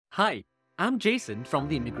Hi, I'm Jason from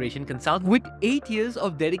the Immigration Consult. With 8 years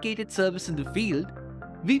of dedicated service in the field,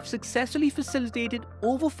 we've successfully facilitated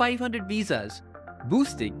over 500 visas,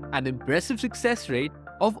 boosting an impressive success rate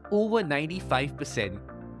of over 95%.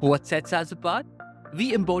 What sets us apart?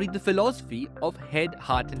 We embody the philosophy of head,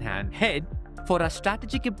 heart, and hand. Head for our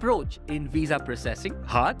strategic approach in visa processing.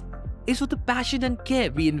 Heart is for the passion and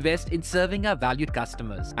care we invest in serving our valued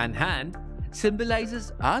customers. And hand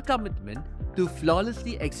symbolizes our commitment to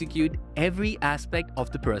flawlessly execute every aspect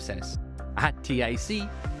of the process. At TIC,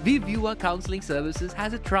 we view our counseling services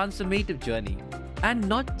as a transformative journey and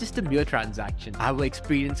not just a mere transaction. Our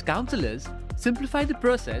experienced counselors simplify the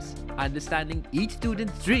process, understanding each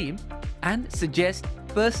student's dream and suggest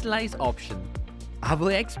personalized options.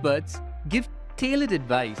 Our experts give tailored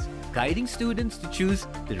advice, guiding students to choose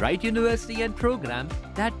the right university and program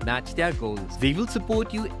that match their goals. We will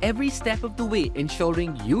support you every step of the way,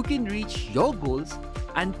 ensuring you can reach your goals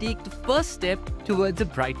and take the first step towards a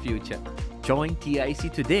bright future. Join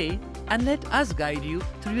TIC today and let us guide you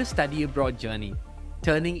through your study abroad journey,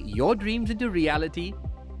 turning your dreams into reality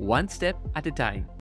one step at a time.